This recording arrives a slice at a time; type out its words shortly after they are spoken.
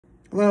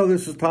Hello,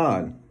 this is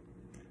Todd.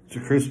 It's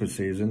a Christmas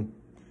season.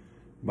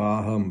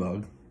 Bah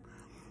humbug.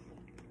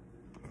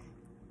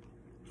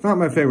 It's not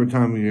my favorite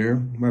time of year.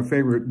 My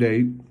favorite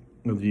date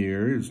of the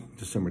year is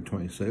December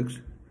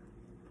 26th.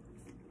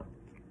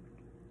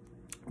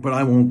 But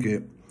I won't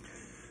get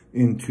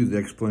into the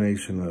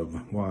explanation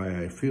of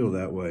why I feel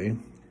that way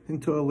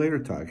until a later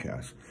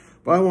Toddcast.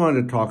 But I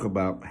wanted to talk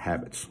about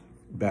habits,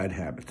 bad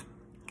habits.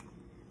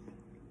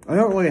 I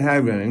don't really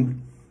have any,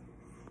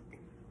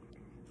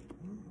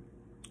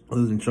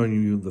 other than showing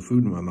you the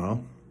food in my mouth.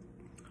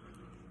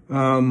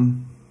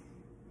 I'm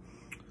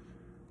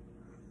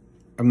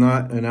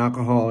not an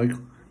alcoholic.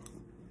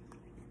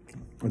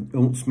 I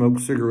don't smoke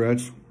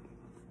cigarettes.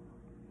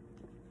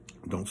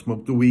 Don't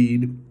smoke the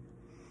weed.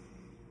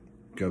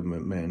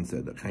 Government man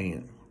said I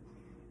can't.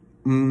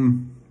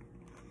 I'm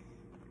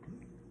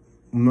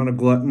not a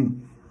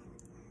glutton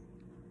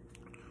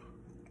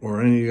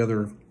or any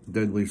other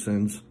deadly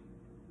sins.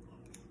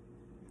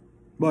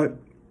 But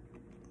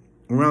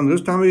around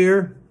this time of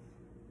year,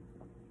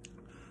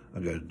 I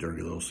got a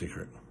dirty little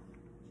secret.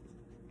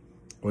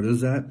 What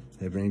is that?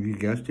 Have any of you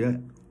guessed yet?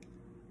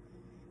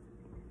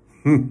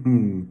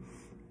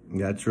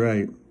 That's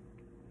right.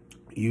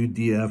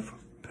 UDF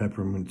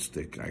peppermint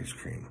stick ice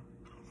cream.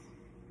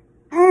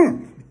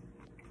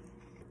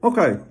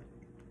 Okay.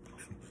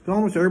 So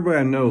almost everybody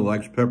I know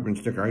likes peppermint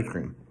stick ice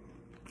cream.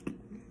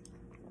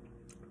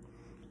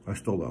 I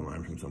stole that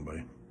line from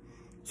somebody.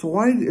 So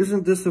why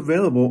isn't this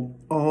available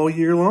all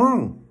year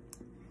long?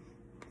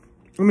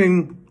 I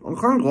mean, I'm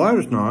kind of glad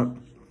it's not.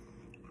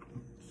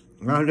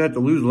 I'd have to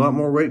lose a lot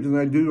more weight than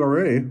I do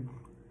already.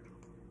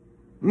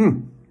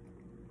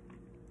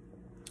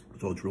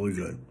 So it's really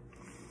good.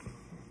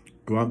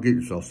 Go out and get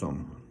yourself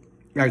some.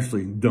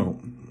 Actually,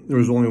 don't. There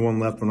was only one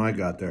left when I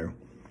got there.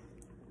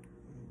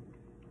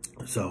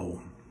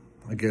 So,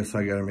 I guess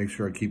I gotta make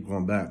sure I keep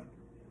going back.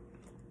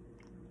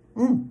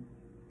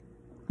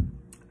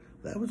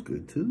 That was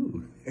good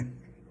too.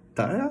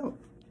 Tie out.